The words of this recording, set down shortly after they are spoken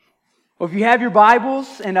Well, if you have your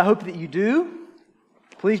Bibles, and I hope that you do,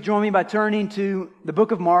 please join me by turning to the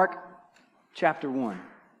book of Mark, chapter 1.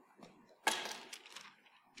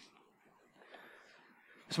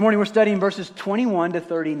 This morning we're studying verses 21 to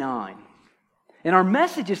 39. And our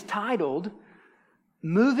message is titled,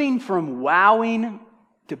 Moving from Wowing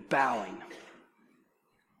to Bowing.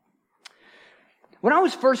 When I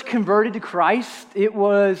was first converted to Christ, it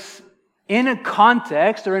was in a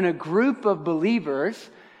context or in a group of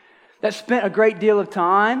believers that spent a great deal of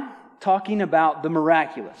time talking about the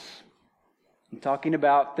miraculous and talking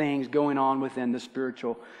about things going on within the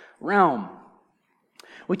spiritual realm.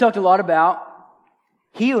 We talked a lot about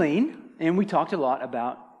healing, and we talked a lot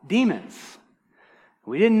about demons.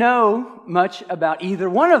 We didn't know much about either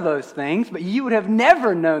one of those things, but you would have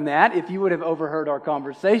never known that if you would have overheard our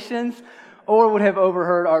conversations or would have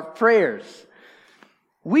overheard our prayers.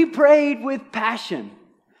 We prayed with passion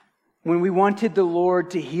when we wanted the Lord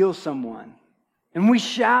to heal someone. And we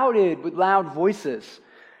shouted with loud voices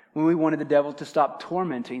when we wanted the devil to stop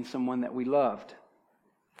tormenting someone that we loved.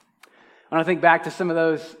 When I think back to some of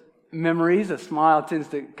those memories, a smile tends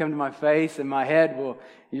to come to my face and my head will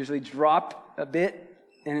usually drop a bit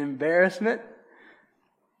in embarrassment.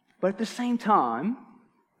 But at the same time,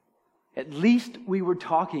 at least we were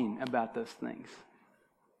talking about those things.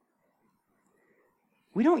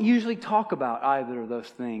 We don't usually talk about either of those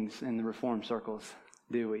things in the Reformed circles,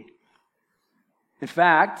 do we? In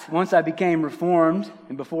fact, once I became Reformed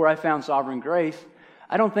and before I found Sovereign Grace,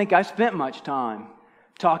 I don't think I spent much time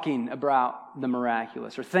talking about the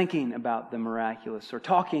miraculous or thinking about the miraculous or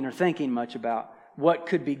talking or thinking much about what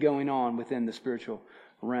could be going on within the spiritual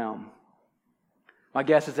realm. My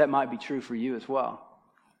guess is that might be true for you as well.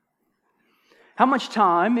 How much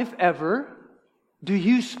time, if ever, do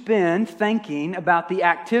you spend thinking about the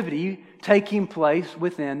activity taking place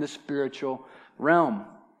within the spiritual realm?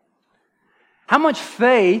 How much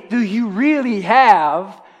faith do you really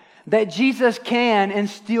have that Jesus can and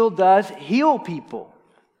still does heal people?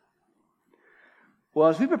 Well,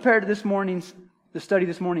 as we prepare to study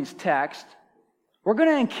this morning's text, we're going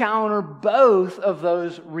to encounter both of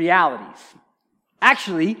those realities.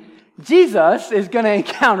 Actually, Jesus is going to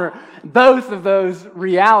encounter both of those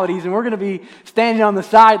realities, and we're going to be standing on the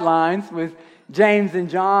sidelines with James and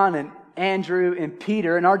John and Andrew and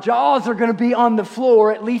Peter, and our jaws are going to be on the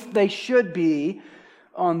floor, at least they should be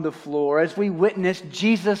on the floor, as we witness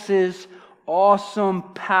Jesus' awesome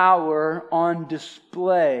power on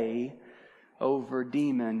display over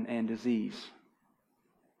demon and disease.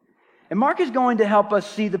 And Mark is going to help us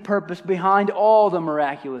see the purpose behind all the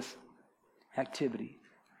miraculous activity.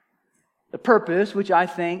 The purpose, which I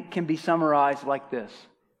think can be summarized like this.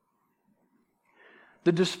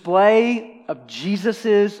 The display of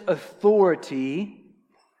Jesus' authority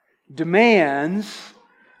demands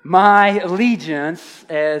my allegiance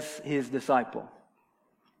as His disciple.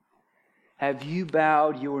 Have you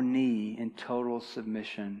bowed your knee in total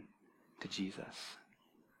submission to Jesus?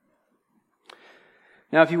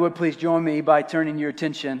 Now, if you would please join me by turning your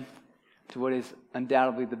attention to what is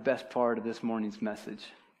undoubtedly the best part of this morning's message.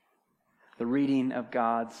 The reading of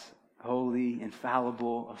God's holy,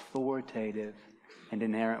 infallible, authoritative, and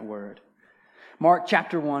inerrant word. Mark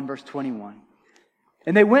chapter 1, verse 21.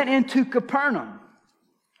 And they went into Capernaum,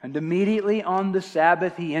 and immediately on the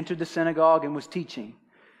Sabbath he entered the synagogue and was teaching.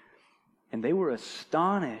 And they were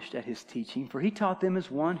astonished at his teaching, for he taught them as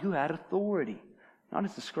one who had authority, not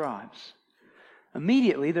as the scribes.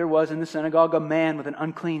 Immediately there was in the synagogue a man with an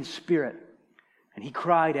unclean spirit, and he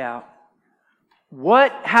cried out,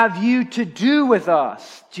 "What have you to do with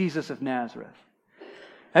us, Jesus of Nazareth?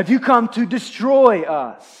 Have you come to destroy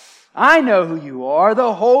us? I know who you are,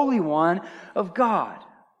 the Holy One of God."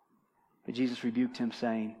 But Jesus rebuked him,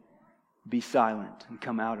 saying, "Be silent and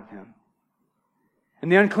come out of him."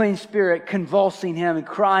 And the unclean spirit, convulsing him and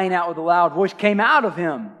crying out with a loud voice, came out of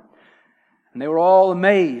him. And they were all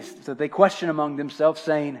amazed, so they questioned among themselves,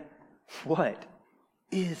 saying, "What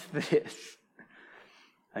is this?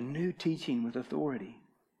 A new teaching with authority.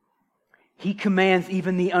 He commands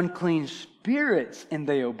even the unclean spirits, and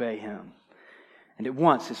they obey him." And at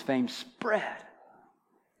once his fame spread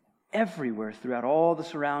everywhere throughout all the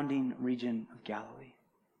surrounding region of Galilee.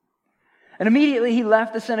 And immediately he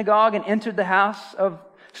left the synagogue and entered the house of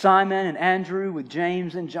Simon and Andrew with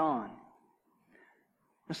James and John.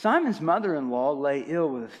 Now, Simon's mother-in-law lay ill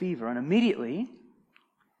with a fever, and immediately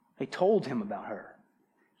they told him about her.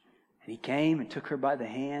 And he came and took her by the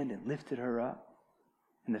hand and lifted her up.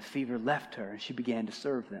 And the fever left her, and she began to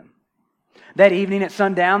serve them. That evening at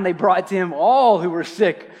sundown, they brought to him all who were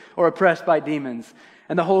sick or oppressed by demons,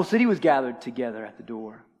 and the whole city was gathered together at the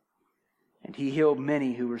door. And he healed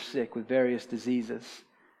many who were sick with various diseases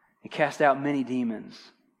and cast out many demons.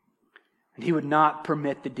 And he would not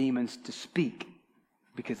permit the demons to speak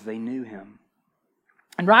because they knew him.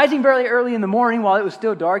 And rising very early in the morning, while it was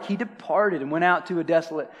still dark, he departed and went out to a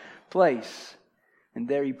desolate place. And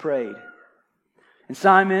there he prayed. And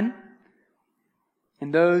Simon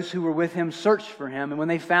and those who were with him searched for him. And when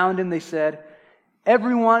they found him, they said,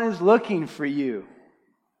 "Everyone is looking for you."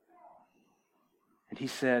 And he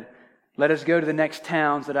said, "Let us go to the next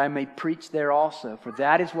towns that I may preach there also, for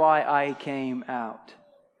that is why I came out."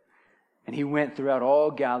 And he went throughout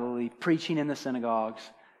all Galilee, preaching in the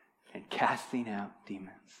synagogues and casting out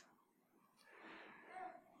demons.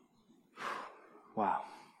 Wow.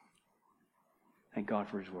 Thank God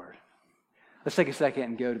for His Word. Let's take a second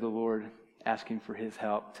and go to the Lord, asking for His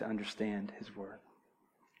help to understand His Word.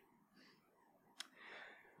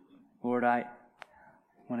 Lord, I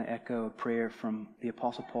want to echo a prayer from the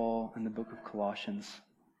Apostle Paul in the book of Colossians.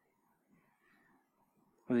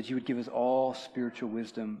 Lord, that you would give us all spiritual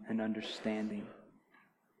wisdom and understanding.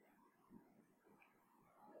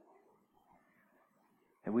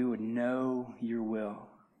 That we would know your will.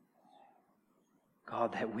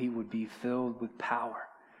 God, that we would be filled with power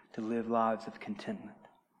to live lives of contentment.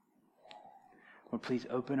 Lord, please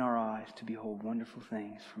open our eyes to behold wonderful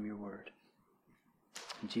things from your word.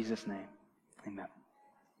 In Jesus' name, amen.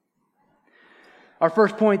 Our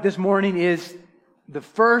first point this morning is the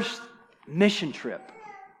first mission trip,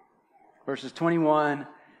 verses 21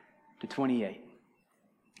 to 28.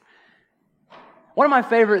 One of my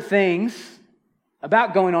favorite things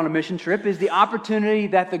about going on a mission trip is the opportunity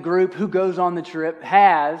that the group who goes on the trip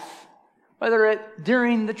has, whether it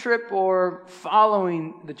during the trip or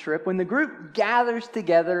following the trip, when the group gathers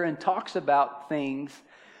together and talks about things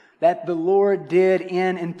that the Lord did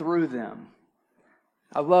in and through them.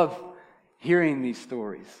 I love hearing these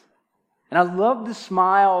stories. And I love the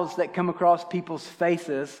smiles that come across people's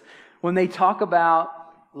faces when they talk about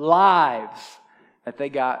lives that they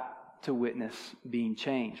got to witness being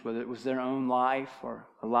changed, whether it was their own life or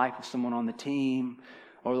the life of someone on the team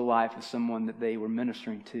or the life of someone that they were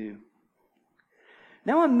ministering to.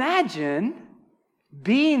 Now imagine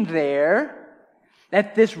being there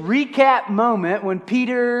at this recap moment when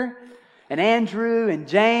Peter and Andrew and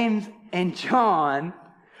James and John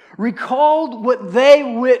recalled what they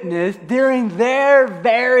witnessed during their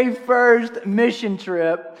very first mission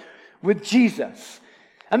trip with Jesus.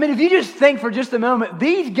 I mean, if you just think for just a moment,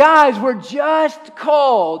 these guys were just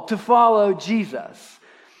called to follow Jesus.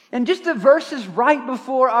 And just the verses right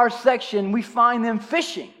before our section, we find them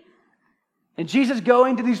fishing. And Jesus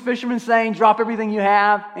going to these fishermen saying, "Drop everything you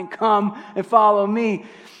have and come and follow me."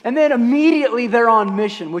 And then immediately they're on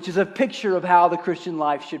mission, which is a picture of how the Christian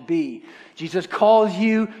life should be. Jesus calls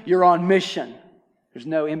you, you're on mission. There's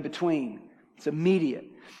no in between. It's immediate.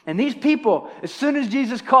 And these people, as soon as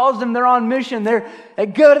Jesus calls them, they're on mission. They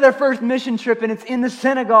go to their first mission trip, and it's in the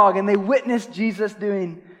synagogue, and they witness Jesus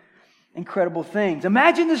doing incredible things.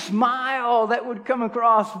 Imagine the smile that would come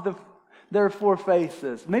across their four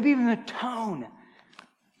faces. Maybe even the tone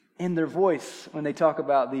in their voice when they talk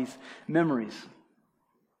about these memories.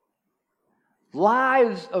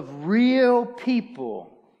 Lives of real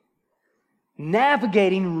people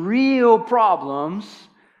navigating real problems,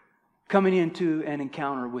 coming into an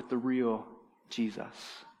encounter with the real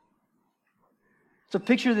Jesus. So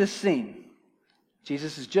picture this scene.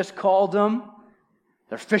 Jesus has just called them.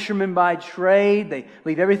 They're fishermen by trade. They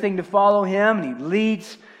leave everything to follow him, and he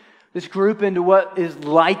leads this group into what is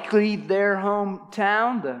likely their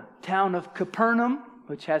hometown, the town of Capernaum,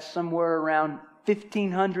 which has somewhere around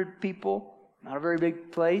 1,500 people. Not a very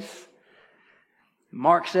big place.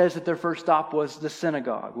 Mark says that their first stop was the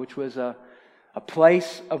synagogue, which was a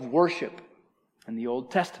place of worship in the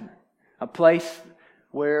Old Testament. A place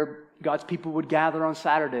where God's people would gather on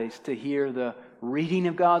Saturdays to hear the reading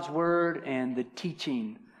of God's Word and the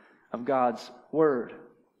teaching of God's Word.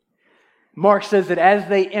 Mark says that as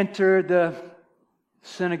they enter the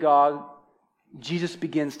synagogue, Jesus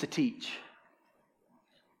begins to teach.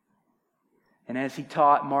 And as he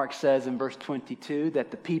taught, Mark says in verse 22 that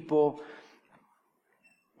the people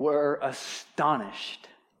were astonished.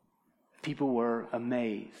 People were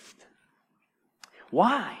amazed.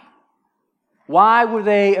 Why? Why were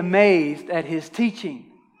they amazed at his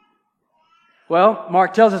teaching? Well,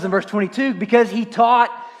 Mark tells us in verse 22, because he taught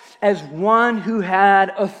as one who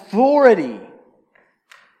had authority,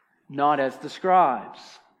 not as the scribes.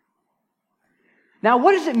 Now,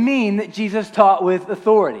 what does it mean that Jesus taught with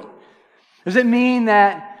authority? Does it mean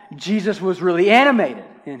that Jesus was really animated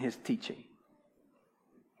in his teaching?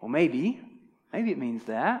 Well, maybe. Maybe it means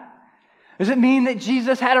that. Does it mean that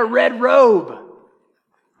Jesus had a red robe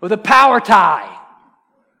with a power tie?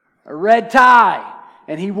 A red tie.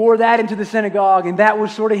 And he wore that into the synagogue, and that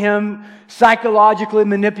was sort of him psychologically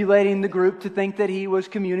manipulating the group to think that he was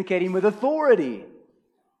communicating with authority.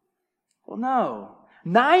 Well, no.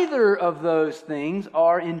 Neither of those things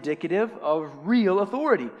are indicative of real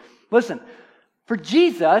authority. Listen, for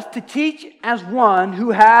Jesus to teach as one who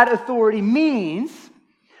had authority means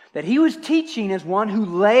that he was teaching as one who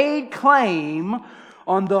laid claim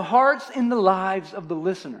on the hearts and the lives of the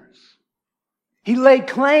listeners. He laid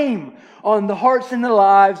claim on the hearts and the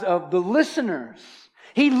lives of the listeners.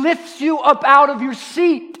 He lifts you up out of your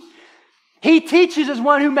seat. He teaches as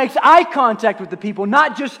one who makes eye contact with the people,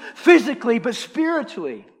 not just physically, but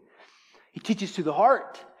spiritually. He teaches to the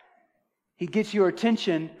heart. He gets your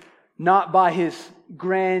attention not by his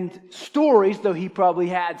grand stories, though he probably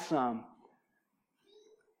had some,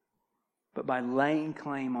 but by laying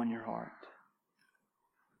claim on your heart.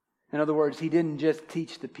 In other words, he didn't just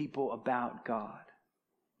teach the people about God.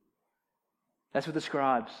 That's what the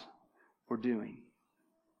scribes were doing.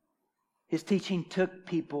 His teaching took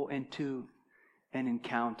people into an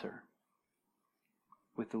encounter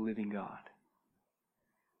with the living God.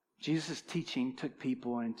 Jesus' teaching took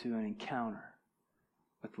people into an encounter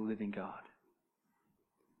with the living God.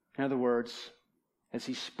 In other words, as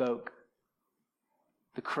he spoke,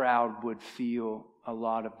 the crowd would feel a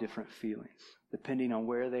lot of different feelings. Depending on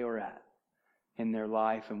where they were at in their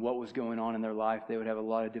life and what was going on in their life, they would have a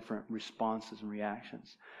lot of different responses and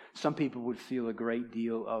reactions. Some people would feel a great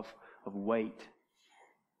deal of weight,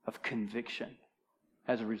 of conviction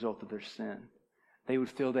as a result of their sin. They would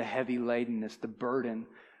feel the heavy ladenness, the burden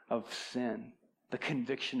of sin, the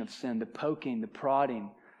conviction of sin, the poking, the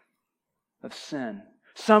prodding of sin.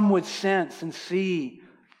 Some would sense and see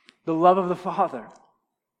the love of the Father.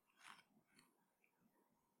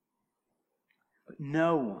 But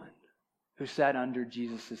no one who sat under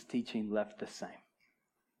Jesus' teaching left the same.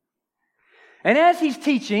 And as he's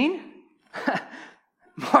teaching,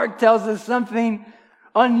 Mark tells us something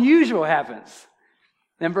unusual happens.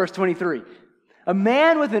 In verse 23, a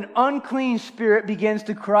man with an unclean spirit begins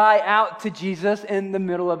to cry out to Jesus in the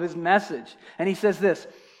middle of his message. And he says this,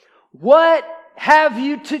 "What have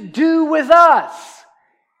you to do with us,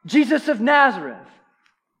 Jesus of Nazareth?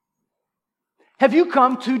 Have you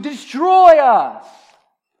come to destroy us?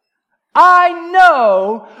 I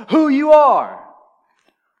know who you are,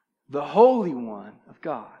 the Holy One of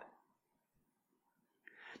God."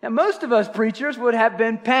 Now, most of us preachers would have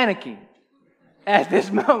been panicking at this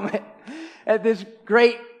moment, at this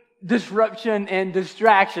great disruption and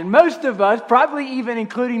distraction. Most of us, probably even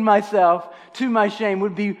including myself, to my shame,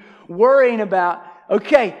 would be worrying about,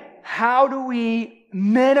 okay, how do we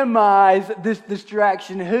minimize this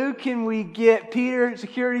distraction? Who can we get? Peter,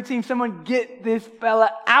 security team, someone get this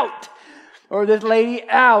fella out or this lady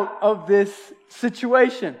out of this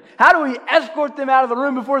situation. How do we escort them out of the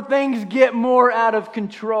room before things get more out of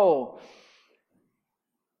control?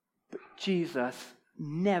 But Jesus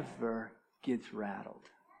never gets rattled.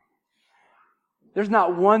 There's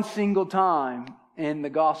not one single time in the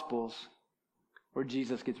Gospels where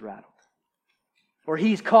Jesus gets rattled, or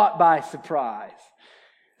he's caught by surprise.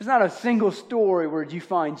 There's not a single story where you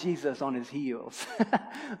find Jesus on his heels,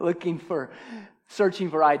 searching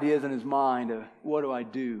for ideas in his mind of, what do I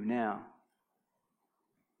do now?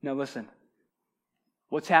 Now listen,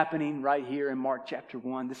 what's happening right here in Mark chapter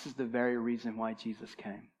 1, this is the very reason why Jesus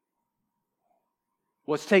came.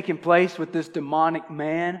 What's taking place with this demonic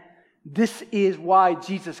man, this is why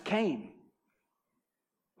Jesus came.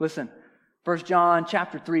 Listen, 1 John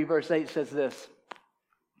chapter 3 verse 8 says this,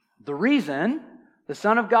 "The reason the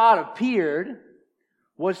Son of God appeared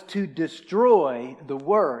was to destroy the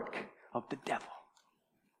work of the devil."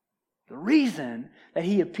 The reason that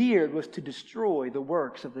he appeared was to destroy the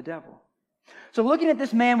works of the devil. So looking at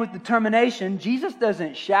this man with determination, Jesus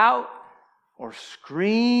doesn't shout or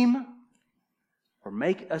scream or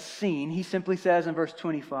make a scene. He simply says in verse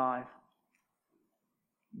 25,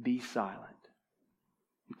 "Be silent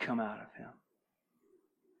and come out of him."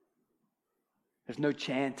 There's no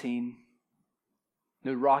chanting,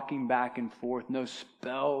 no rocking back and forth, no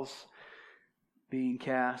spells being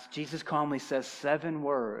cast. Jesus calmly says 7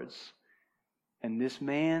 words, and this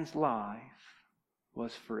man's life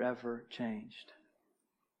was forever changed.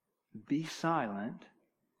 Be silent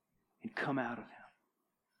and come out of him.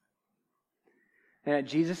 And at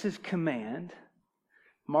Jesus' command,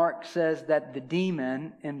 Mark says that the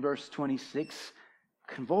demon, in verse 26,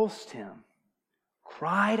 convulsed him,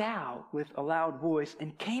 cried out with a loud voice,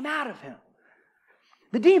 and came out of him.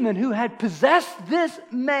 The demon who had possessed this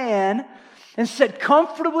man and sat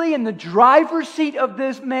comfortably in the driver's seat of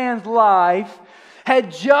this man's life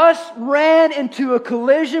had just ran into a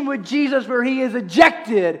collision with Jesus where he is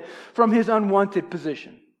ejected from his unwanted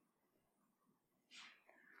position.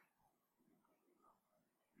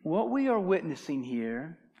 What we are witnessing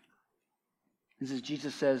here is, as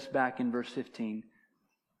Jesus says back in verse 15,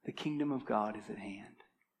 the kingdom of God is at hand.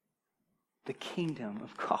 The kingdom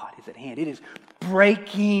of God is at hand. It is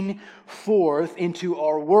breaking forth into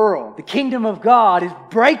our world. The kingdom of God is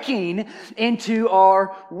breaking into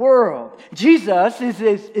our world. Jesus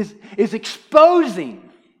is exposing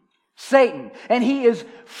Satan, and he is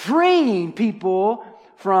freeing people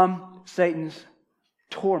from Satan's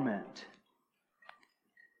torment.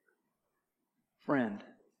 Friend,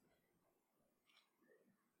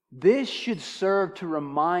 this should serve to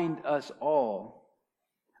remind us all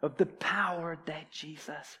of the power that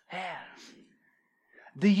Jesus has.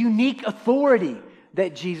 The unique authority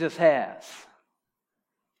that Jesus has.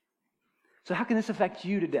 So how can this affect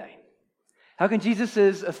you today? How can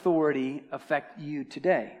Jesus' authority affect you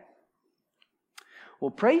today? Well,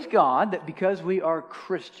 praise God that because we are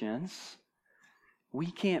Christians, we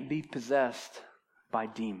can't be possessed by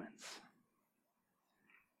demons.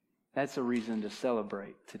 That's a reason to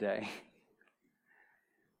celebrate today.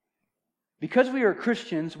 Because we are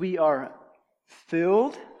Christians, we are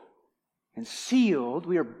filled and sealed.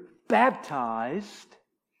 We are baptized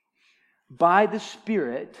by the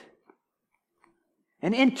Spirit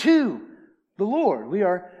and into the Lord. We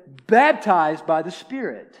are baptized by the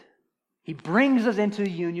Spirit. He brings us into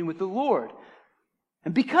union with the Lord.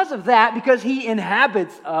 And because of that, because He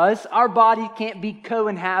inhabits us, our body can't be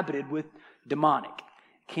co-inhabited with demonic.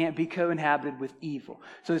 Can't be co-inhabited with evil.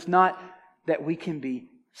 So it's not that we can be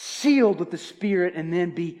sealed with the Spirit and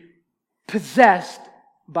then be possessed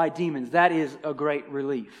by demons. That is a great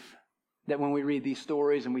relief. That when we read these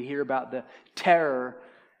stories and we hear about the terror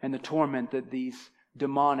and the torment that these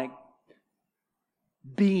demonic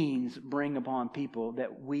beings bring upon people,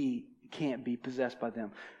 that we can't be possessed by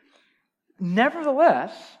them.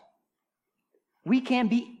 Nevertheless, we can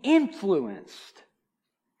be influenced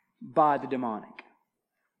by the demonic.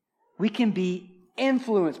 We can be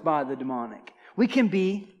influenced by the demonic. We can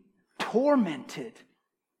be tormented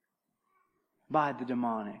by the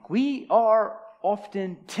demonic. We are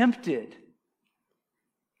often tempted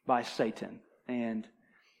by Satan and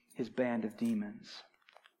his band of demons.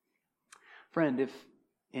 Friend, if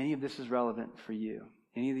any of this is relevant for you,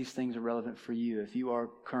 any of these things are relevant for you, if you are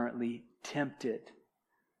currently tempted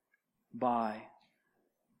by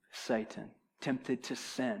Satan, tempted to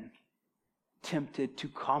sin, tempted to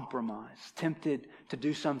compromise, tempted to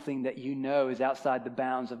do something that you know is outside the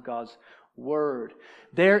bounds of God's Word,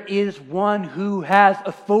 there is one who has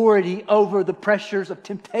authority over the pressures of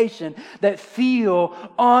temptation that feel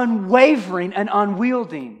unwavering and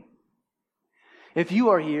unwielding. If you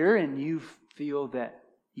are here and you feel that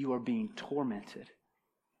you are being tormented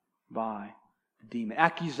by the demon,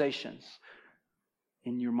 accusations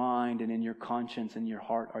in your mind and in your conscience and your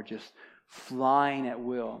heart are just flying at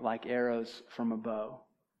will like arrows from a bow,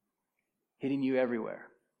 hitting you everywhere.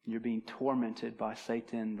 You're being tormented by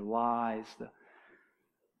Satan, the lies.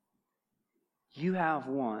 You have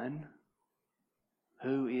one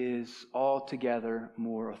who is altogether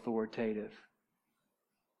more authoritative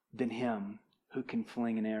than him who can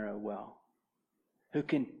fling an arrow well, who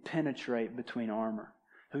can penetrate between armor,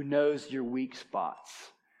 who knows your weak spots,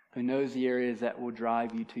 who knows the areas that will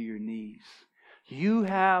drive you to your knees. You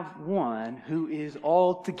have one who is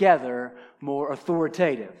altogether more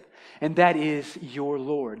authoritative, and that is your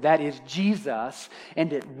Lord. That is Jesus.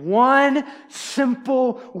 And at one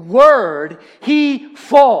simple word, He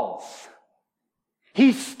falls.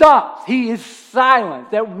 He stops. He is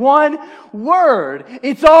silent. That one word,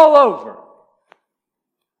 it's all over.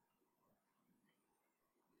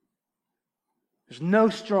 There's no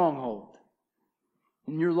stronghold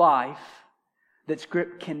in your life that's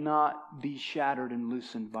grip cannot be shattered and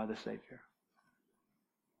loosened by the Savior.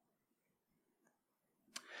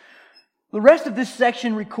 The rest of this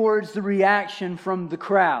section records the reaction from the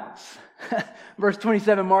crowds. Verse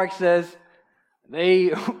 27, Mark says,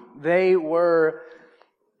 they were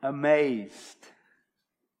amazed.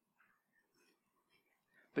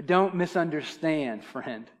 But don't misunderstand,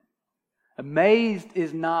 friend. Amazed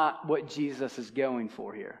is not what Jesus is going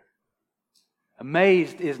for here.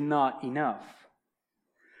 Amazed is not enough.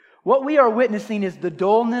 What we are witnessing is the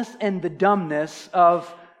dullness and the dumbness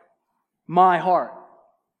of my heart,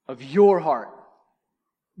 of your heart,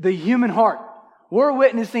 the human heart. We're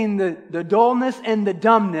witnessing the dullness and the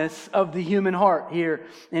dumbness of the human heart here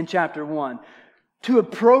in chapter 1. to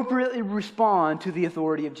appropriately respond to the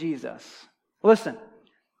authority of Jesus. Listen,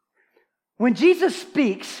 when Jesus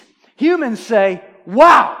speaks, humans say,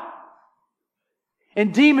 "Wow!"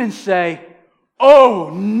 And demons say, "Oh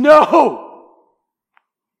no!"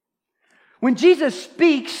 When Jesus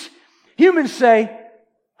speaks, humans say,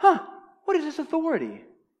 "What is this authority?"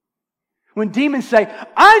 When demons say,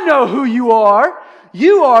 "I know who you are.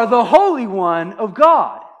 You are the Holy One of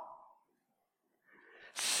God."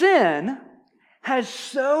 Sin has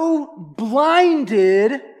so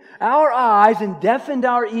blinded our eyes and deafened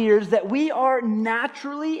our ears that we are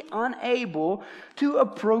naturally unable to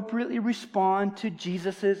appropriately respond to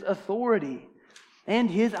Jesus' authority and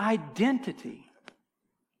His identity.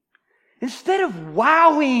 Instead of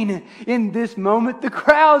wowing in this moment, the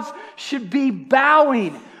crowds should be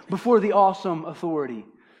bowing before the awesome authority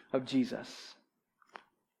of Jesus.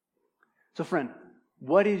 So friend,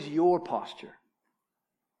 what is your posture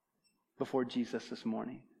before Jesus this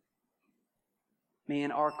morning?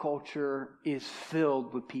 Man, our culture is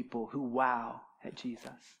filled with people who wow at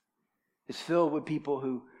Jesus. It's filled with people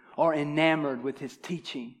who are enamored with His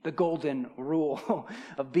teaching, the golden rule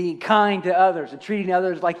of being kind to others and treating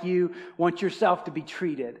others like you want yourself to be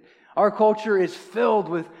treated. Our culture is filled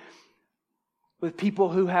with people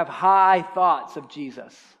who have high thoughts of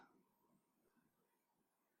Jesus.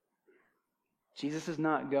 Jesus is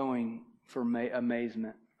not going for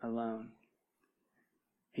amazement alone.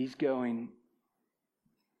 He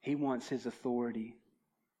wants His authority.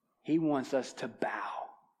 He wants us to bow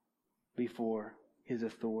before His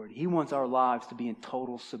authority. He wants our lives to be in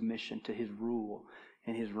total submission to His rule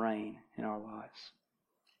and His reign in our lives.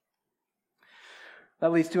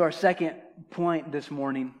 That leads to our second point this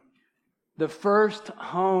morning. The first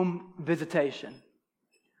home visitation.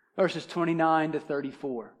 Verses 29 to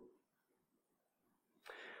 34.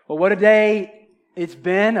 Well, what a day it's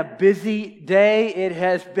been, a busy day it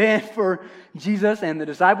has been for Jesus and the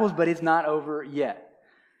disciples, but it's not over yet.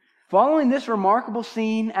 Following this remarkable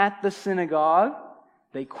scene at the synagogue,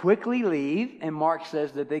 they quickly leave, and Mark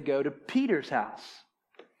says that they go to Peter's house.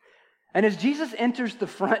 And as Jesus enters the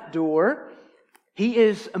front door, he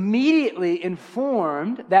is immediately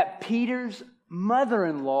informed that Peter's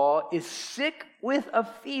mother-in-law is sick with a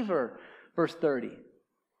fever. Verse 30.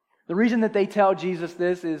 The reason that they tell Jesus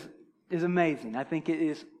this is amazing. I think it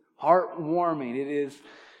is heartwarming.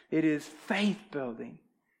 It is faith-building.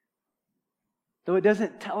 Though it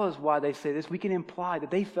doesn't tell us why they say this, we can imply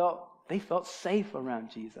that they felt safe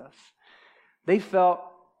around Jesus. They felt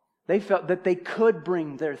that they could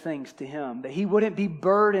bring their things to Him, that He wouldn't be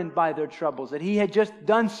burdened by their troubles, that He had just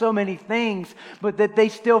done so many things, but that they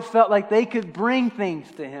still felt like they could bring things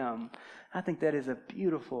to Him. I think that is a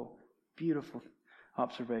beautiful, beautiful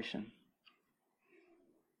observation.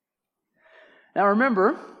 Now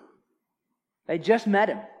remember, they just met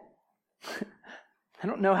Him. I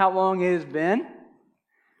don't know how long it has been,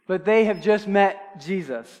 but they have just met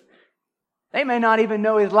Jesus. They may not even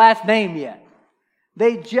know His last name yet.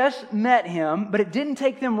 They just met Him, but it didn't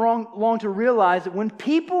take them long to realize that when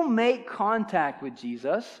people make contact with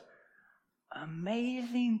Jesus,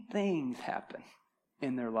 amazing things happen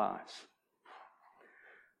in their lives.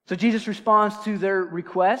 So Jesus responds to their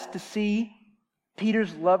request to see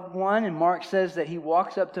Peter's loved one, and Mark says that He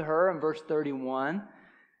walks up to her in verse 31,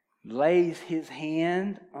 lays His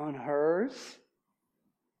hand on hers,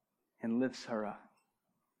 and lifts her up.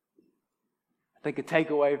 I think a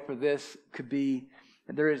takeaway for this could be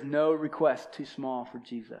that there is no request too small for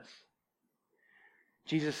Jesus.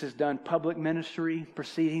 Jesus has done public ministry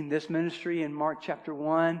preceding this ministry in Mark chapter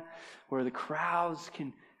 1, where the crowds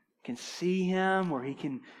can see Him, where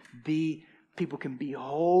people can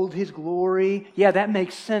behold His glory. Yeah, that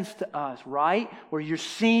makes sense to us, right? Where you're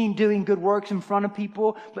seen doing good works in front of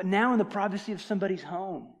people, but now in the privacy of somebody's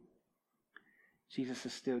home, Jesus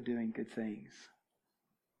is still doing good things.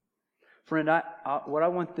 Friend, what I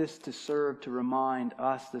want this to serve to remind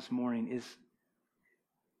us this morning is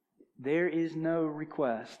there is no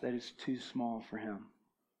request that is too small for Him.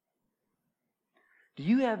 Do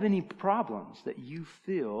you have any problems that you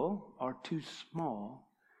feel are too small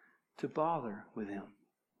to bother with Him?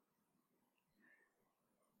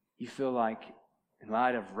 You feel like, in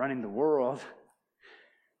light of running the world,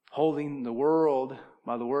 holding the world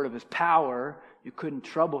by the word of His power, you couldn't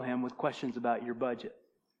trouble Him with questions about your budget.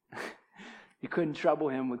 You couldn't trouble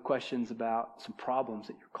Him with questions about some problems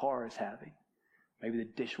that your car is having. Maybe the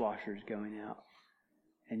dishwasher is going out,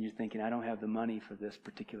 and you're thinking, I don't have the money for this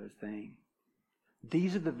particular thing.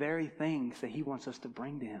 These are the very things that He wants us to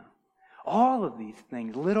bring to Him. All of these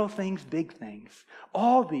things, little things, big things,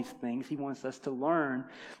 all these things He wants us to learn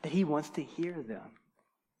that He wants to hear them.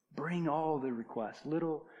 Bring all the requests,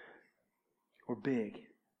 little or big,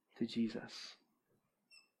 to Jesus.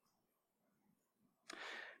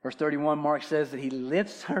 Verse 31, Mark says that he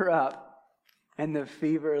lifts her up, and the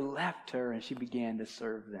fever left her, and she began to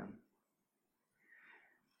serve them.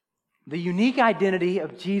 The unique identity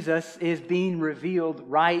of Jesus is being revealed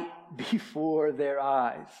right before their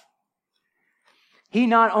eyes. He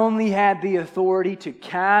not only had the authority to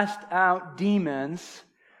cast out demons,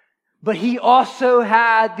 but he also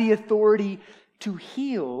had the authority to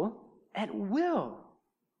heal at will.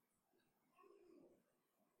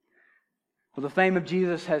 Well, the fame of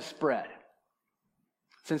Jesus has spread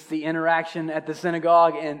since the interaction at the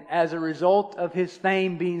synagogue, and as a result of his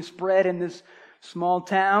fame being spread in this small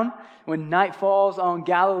town, when night falls on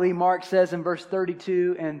Galilee, Mark says in verse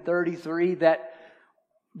 32 and 33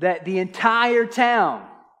 that the entire town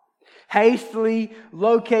hastily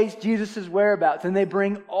locates Jesus' whereabouts, and they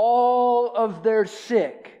bring all of their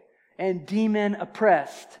sick and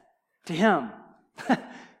demon-oppressed to him.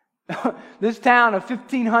 This town of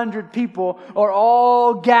 1,500 people are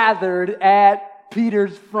all gathered at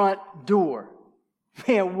Peter's front door.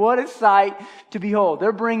 Man, what a sight to behold.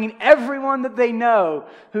 They're bringing everyone that they know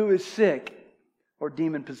who is sick or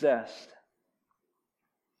demon-possessed.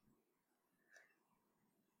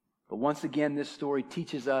 But once again, this story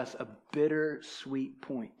teaches us a bittersweet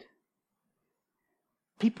point.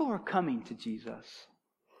 People are coming to Jesus,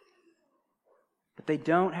 but they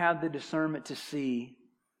don't have the discernment to see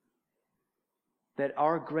that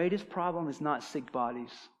our greatest problem is not sick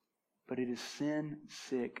bodies, but it is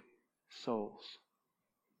sin-sick souls.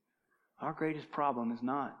 Our greatest problem is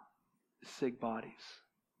not sick bodies.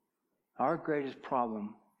 Our greatest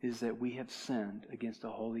problem is that we have sinned against a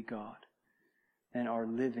holy God and are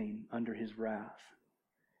living under His wrath,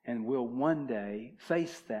 and will one day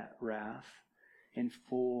face that wrath in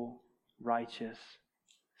full righteous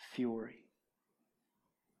fury.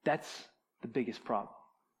 That's the biggest problem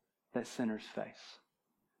that sinners face,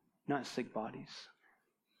 not sick bodies.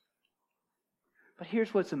 But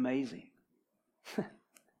here's what's amazing.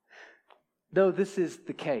 Though this is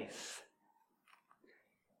the case,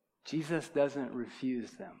 Jesus doesn't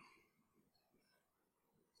refuse them.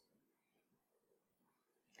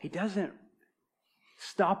 He doesn't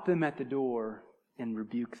stop them at the door and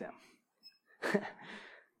rebuke them.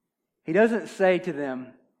 He doesn't say to them,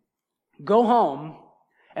 go home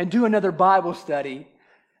and do another Bible study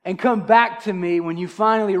and come back to me when you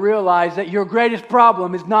finally realize that your greatest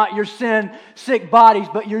problem is not your sin-sick bodies,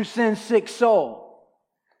 but your sin-sick soul.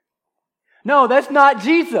 No, that's not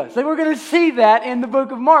Jesus. And we're going to see that in the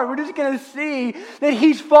book of Mark. We're just going to see that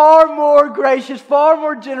He's far more gracious, far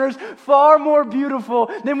more generous, far more beautiful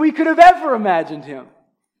than we could have ever imagined Him.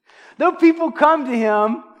 Though people come to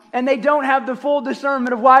Him and they don't have the full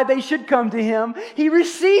discernment of why they should come to Him, He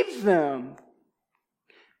receives them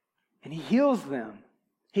and He heals them.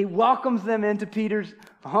 He welcomes them into Peter's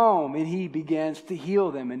home, and He begins to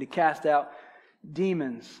heal them and to cast out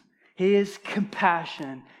demons. His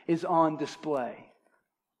compassion is on display.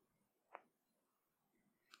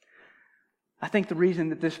 I think the reason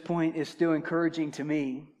that this point is still encouraging to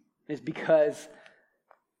me is because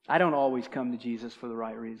I don't always come to Jesus for the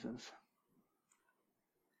right reasons.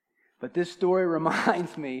 But this story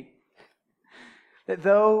reminds me that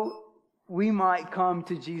though we might come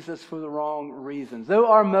to Jesus for the wrong reasons, though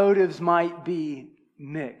our motives might be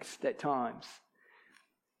mixed at times,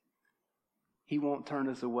 He won't turn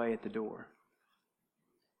us away at the door.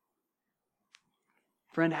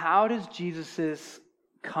 Friend, how does Jesus'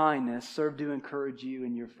 kindness serve to encourage you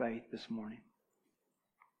in your faith this morning?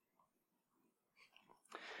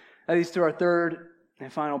 That leads to our third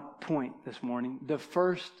and final point this morning, the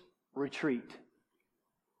first retreat,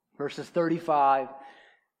 verses 35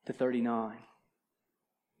 to 39.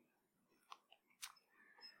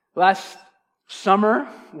 Last summer,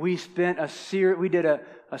 we did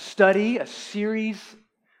a study, a series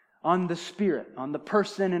on the Spirit, on the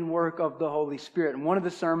person and work of the Holy Spirit. And one of the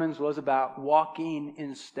sermons was about walking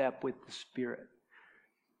in step with the Spirit.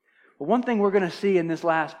 Well, one thing we're going to see in this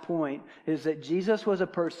last point is that Jesus was a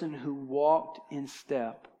person who walked in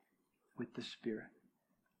step with the Spirit.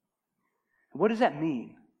 What does that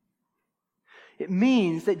mean? It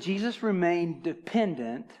means that Jesus remained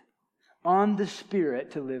dependent on the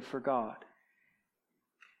Spirit to live for God.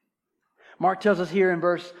 Mark tells us here in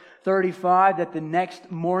verse 35 that the next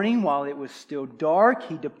morning, while it was still dark,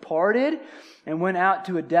 He departed and went out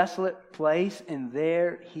to a desolate place, and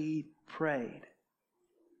there He prayed.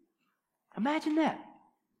 Imagine that.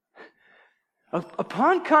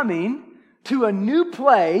 Upon coming to a new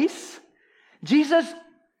place, Jesus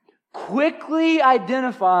quickly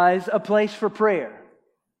identifies a place for prayer.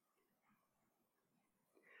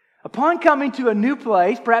 Upon coming to a new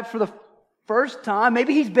place, perhaps for the first time,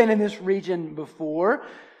 maybe he's been in this region before,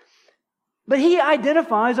 but he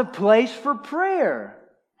identifies a place for prayer,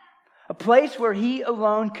 a place where he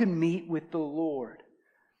alone can meet with the Lord.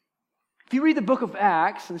 If you read the book of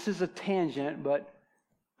Acts, and this is a tangent, but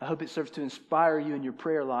I hope it serves to inspire you in your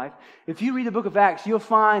prayer life. If you read the book of Acts, you'll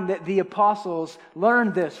find that the apostles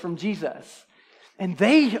learned this from Jesus. And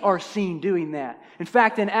they are seen doing that. In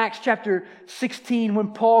fact, in Acts chapter 16,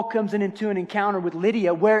 when Paul comes into an encounter with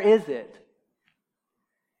Lydia, where is it?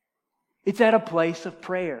 It's at a place of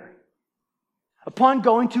prayer. Upon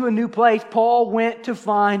going to a new place, Paul went to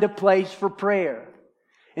find a place for prayer.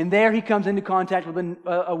 And there he comes into contact with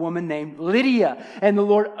a woman named Lydia. And the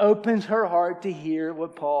Lord opens her heart to hear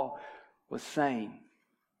what Paul was saying.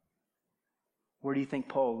 Where do you think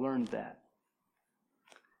Paul learned that?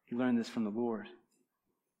 He learned this from the Lord.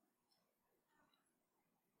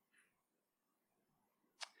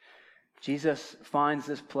 Jesus finds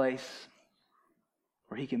this place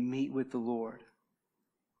where he can meet with the Lord.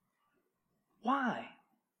 Why?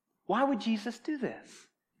 Why would Jesus do this?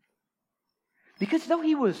 Because though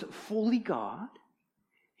he was fully God,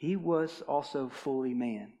 he was also fully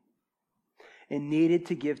man and needed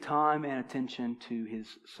to give time and attention to his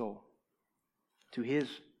soul, to his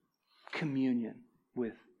communion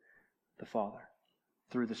with the Father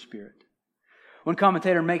through the Spirit. One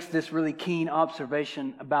commentator makes this really keen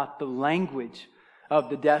observation about the language of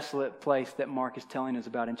the desolate place that Mark is telling us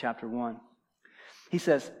about in chapter 1. He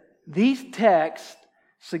says, these texts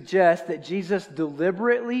suggest that Jesus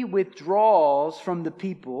deliberately withdraws from the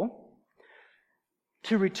people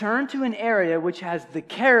to return to an area which has the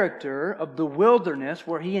character of the wilderness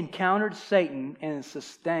where he encountered Satan and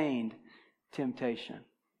sustained temptation.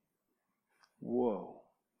 Whoa.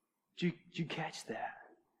 Did you catch that?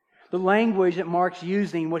 The language that Mark's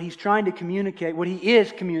using, what he's trying to communicate, what he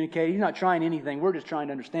is communicating, he's not trying anything, we're just trying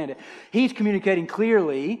to understand it. He's communicating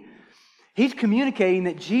clearly. He's communicating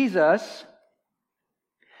that Jesus,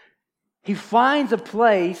 he finds a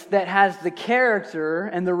place that has the character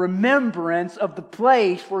and the remembrance of the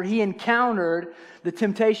place where he encountered the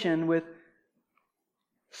temptation with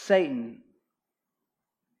Satan.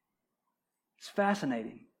 It's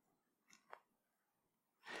fascinating.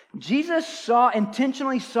 Jesus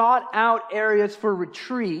intentionally sought out areas for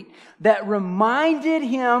retreat that reminded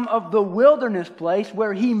him of the wilderness place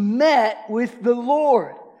where he met with the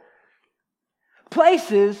Lord.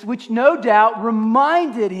 Places which no doubt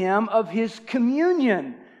reminded him of his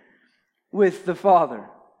communion with the Father.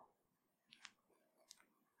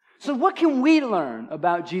 So what can we learn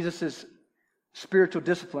about Jesus' spiritual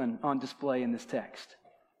discipline on display in this text?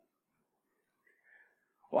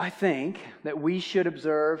 Well, I think that we should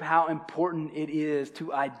observe how important it is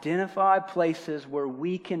to identify places where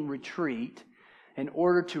we can retreat in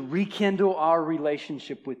order to rekindle our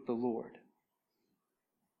relationship with the Lord.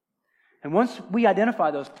 And once we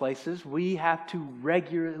identify those places, we have to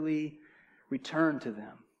regularly return to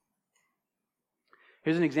them.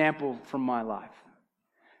 Here's an example from my life.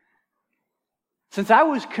 Since I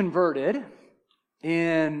was converted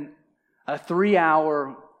in a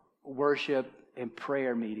 3-hour worship and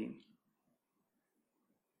prayer meeting,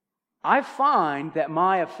 I find that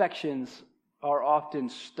my affections are often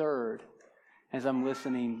stirred as I'm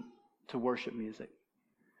listening to worship music.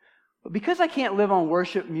 But because I can't live on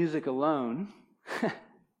worship music alone,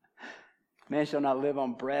 man shall not live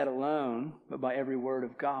on bread alone, but by every word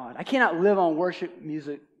of God. I cannot live on worship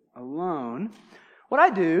music alone. What I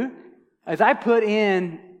do is I put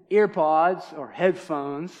in earpods or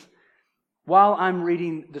headphones while I'm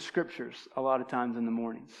reading the scriptures a lot of times in the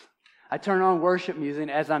mornings. I turn on worship music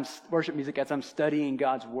as I'm studying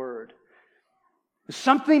God's Word. There's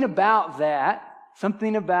something about that,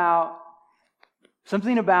 something about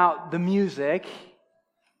the music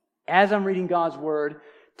as I'm reading God's Word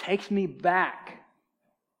takes me back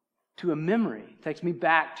to a memory, takes me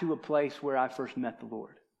back to a place where I first met the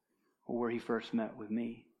Lord or where He first met with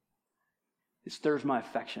me. It stirs my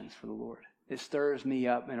affections for the Lord. It stirs me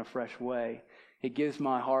up in a fresh way. It gives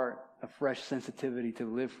my heart a fresh sensitivity to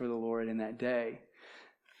live for the Lord in that day.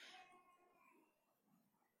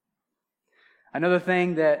 Another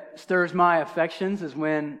thing that stirs my affections is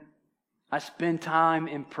when I spend time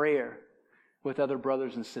in prayer with other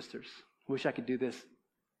brothers and sisters. Wish I could do this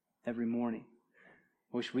every morning.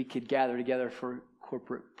 Wish we could gather together for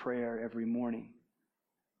corporate prayer every morning.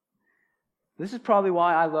 This is probably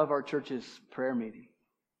why I love our church's prayer meeting.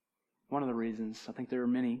 One of the reasons, I think there are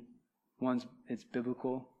many. One's it's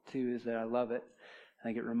biblical. Two is that I love it. I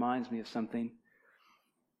think it reminds me of something.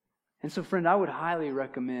 And so, friend, I would highly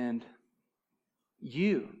recommend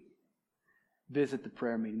you visit the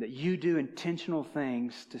prayer meeting, that you do intentional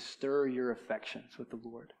things to stir your affections with the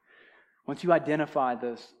Lord. Once you identify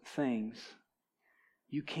those things,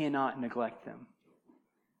 you cannot neglect them.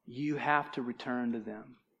 You have to return to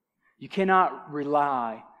them. You cannot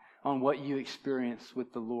rely on what you experienced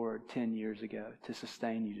with the Lord 10 years ago to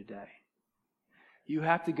sustain you today. You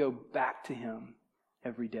have to go back to Him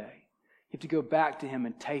every day. You have to go back to Him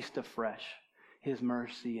and taste afresh His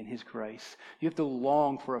mercy and His grace. You have to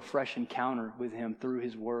long for a fresh encounter with Him through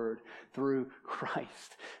His Word, through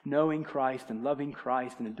Christ, knowing Christ and loving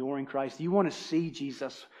Christ and adoring Christ. You want to see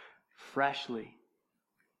Jesus freshly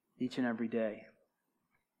each and every day.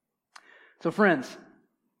 So friends,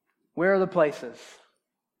 where are the places?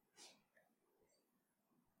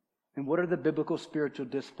 And what are the biblical spiritual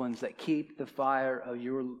disciplines that keep the fire of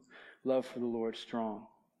your love for the Lord strong?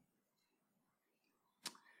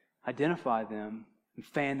 Identify them and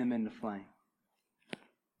fan them into flame.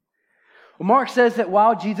 Well, Mark says that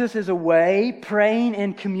while Jesus is away praying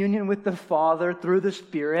in communion with the Father through the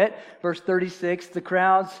Spirit, verse 36, the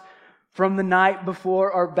crowds from the night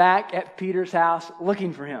before are back at Peter's house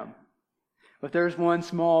looking for him. But there's one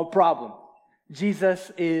small problem.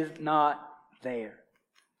 Jesus is not there.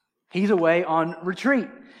 He's away on retreat.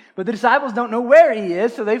 But the disciples don't know where he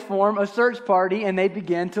is, so they form a search party and they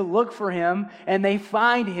begin to look for him, and they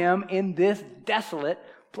find him in this desolate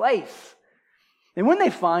place. And when they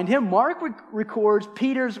find him, Mark records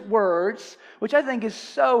Peter's words, which I think is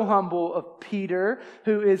so humble of Peter,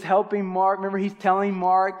 who is helping Mark. Remember, he's telling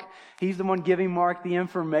Mark, he's the one giving Mark the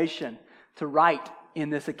information to write in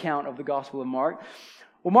this account of the Gospel of Mark.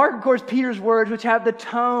 Well, Mark records Peter's words, which have the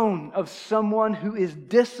tone of someone who is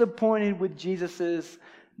disappointed with Jesus'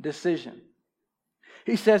 decision.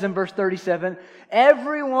 He says in verse 37,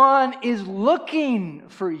 "Everyone is looking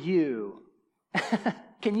for you."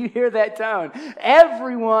 Can you hear that tone?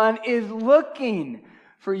 Everyone is looking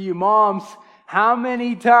for you. Moms, how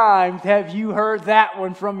many times have you heard that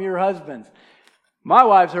one from your husbands? My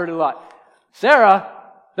wife's heard it a lot.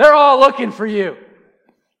 "Sarah, they're all looking for you.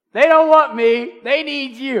 They don't want me. They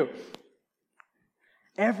need you."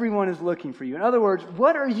 Everyone is looking for you. In other words,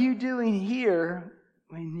 what are you doing here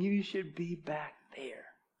when you should be back there?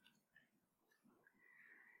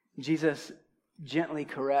 Jesus gently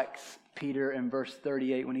corrects Peter in verse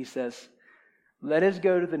 38 when he says, "Let us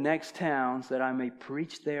go to the next towns that I may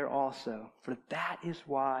preach there also, for that is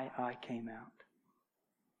why I came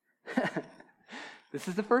out." This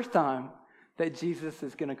is the first time that Jesus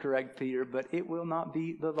is going to correct Peter, but it will not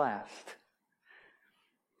be the last.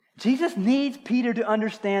 Jesus needs Peter to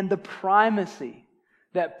understand the primacy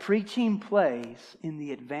that preaching plays in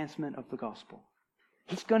the advancement of the gospel.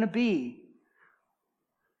 He's going to be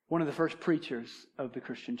one of the first preachers of the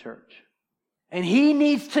Christian church. And he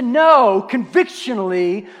needs to know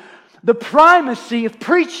convictionally the primacy of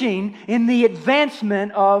preaching in the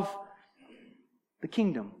advancement of the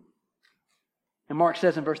kingdom. And Mark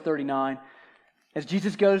says in verse 39, as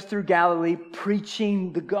Jesus goes through Galilee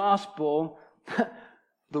preaching the gospel,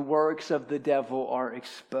 the works of the devil are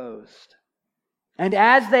exposed. And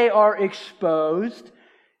as they are exposed,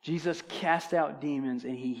 Jesus casts out demons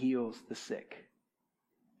and he heals the sick.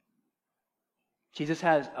 Jesus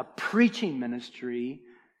has a preaching ministry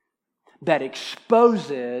that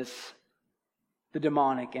exposes the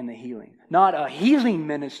demonic and the healing, not a healing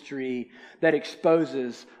ministry that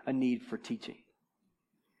exposes a need for teaching.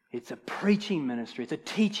 It's a preaching ministry. It's a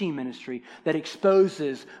teaching ministry that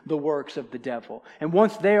exposes the works of the devil. And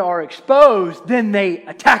once they are exposed, then they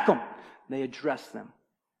attack them. They address them.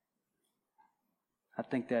 I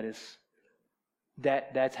think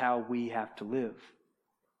that's how we have to live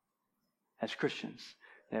as Christians.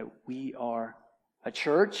 That we are a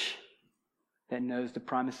church that knows the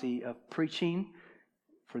primacy of preaching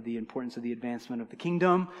for the importance of the advancement of the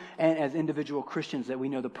kingdom, and as individual Christians that we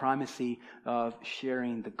know the primacy of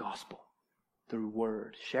sharing the gospel through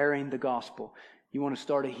word, sharing the gospel. You want to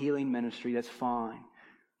start a healing ministry, that's fine.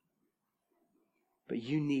 But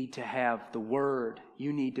you need to have the word.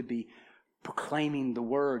 You need to be proclaiming the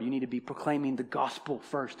word. You need to be proclaiming the gospel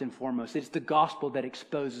first and foremost. It's the gospel that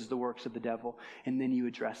exposes the works of the devil, and then you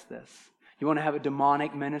address this. You want to have a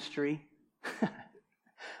demonic ministry?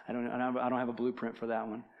 I don't have a blueprint for that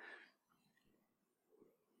one.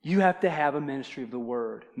 You have to have a ministry of the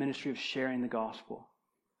word, ministry of sharing the gospel,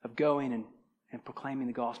 of going and proclaiming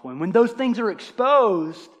the gospel. And when those things are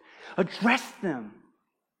exposed, address them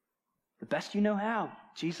the best you know how.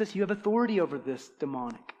 Jesus, you have authority over this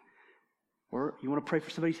demonic. Or you want to pray for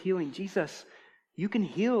somebody's healing. Jesus, you can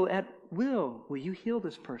heal at will. Will you heal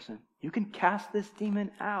this person? You can cast this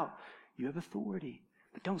demon out. You have authority.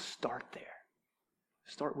 But don't start there.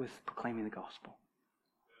 Start with proclaiming the gospel.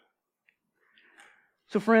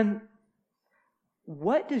 So friend,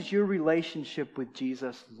 what does your relationship with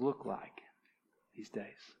Jesus look like these days?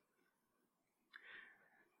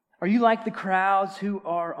 Are you like the crowds who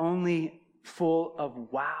are only full of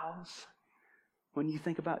wows when you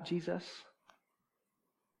think about Jesus?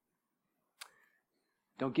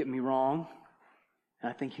 Don't get me wrong,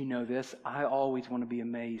 and I think you know this, I always want to be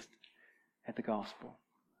amazed at the gospel.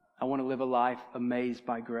 I want to live a life amazed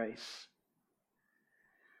by grace.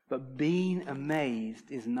 But being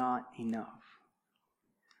amazed is not enough.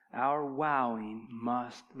 Our wowing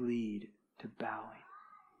must lead to bowing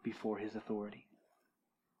before His authority.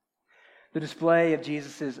 The display of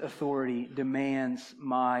Jesus' authority demands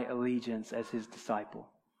my allegiance as His disciple.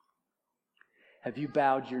 Have you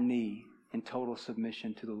bowed your knee in total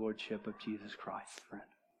submission to the Lordship of Jesus Christ, friend?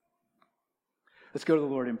 Let's go to the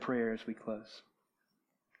Lord in prayer as we close.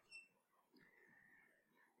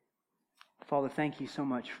 Father, thank you so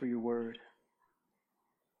much for your word.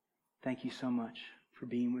 Thank you so much for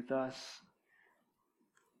being with us,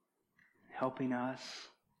 helping us.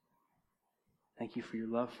 Thank you for your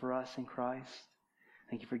love for us in Christ.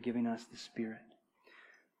 Thank you for giving us the Spirit.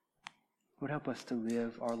 Lord, help us to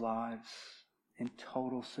live our lives in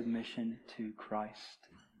total submission to Christ.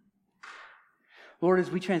 Lord, as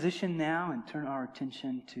we transition now and turn our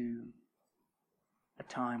attention to a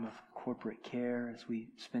time of corporate care as we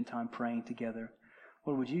spend time praying together,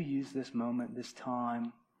 Lord, would you use this moment, this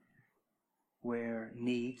time where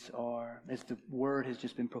needs are, as the word has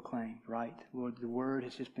just been proclaimed, right? Lord, the word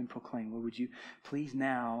has just been proclaimed. Lord, would you please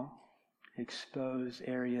now expose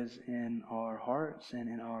areas in our hearts and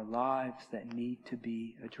in our lives that need to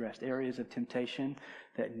be addressed, areas of temptation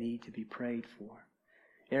that need to be prayed for,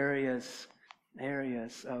 areas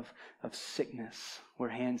of sickness where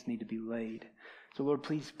hands need to be laid. So Lord,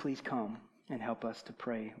 please come and help us to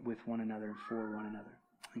pray with one another and for one another.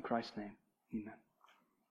 In Christ's name, amen.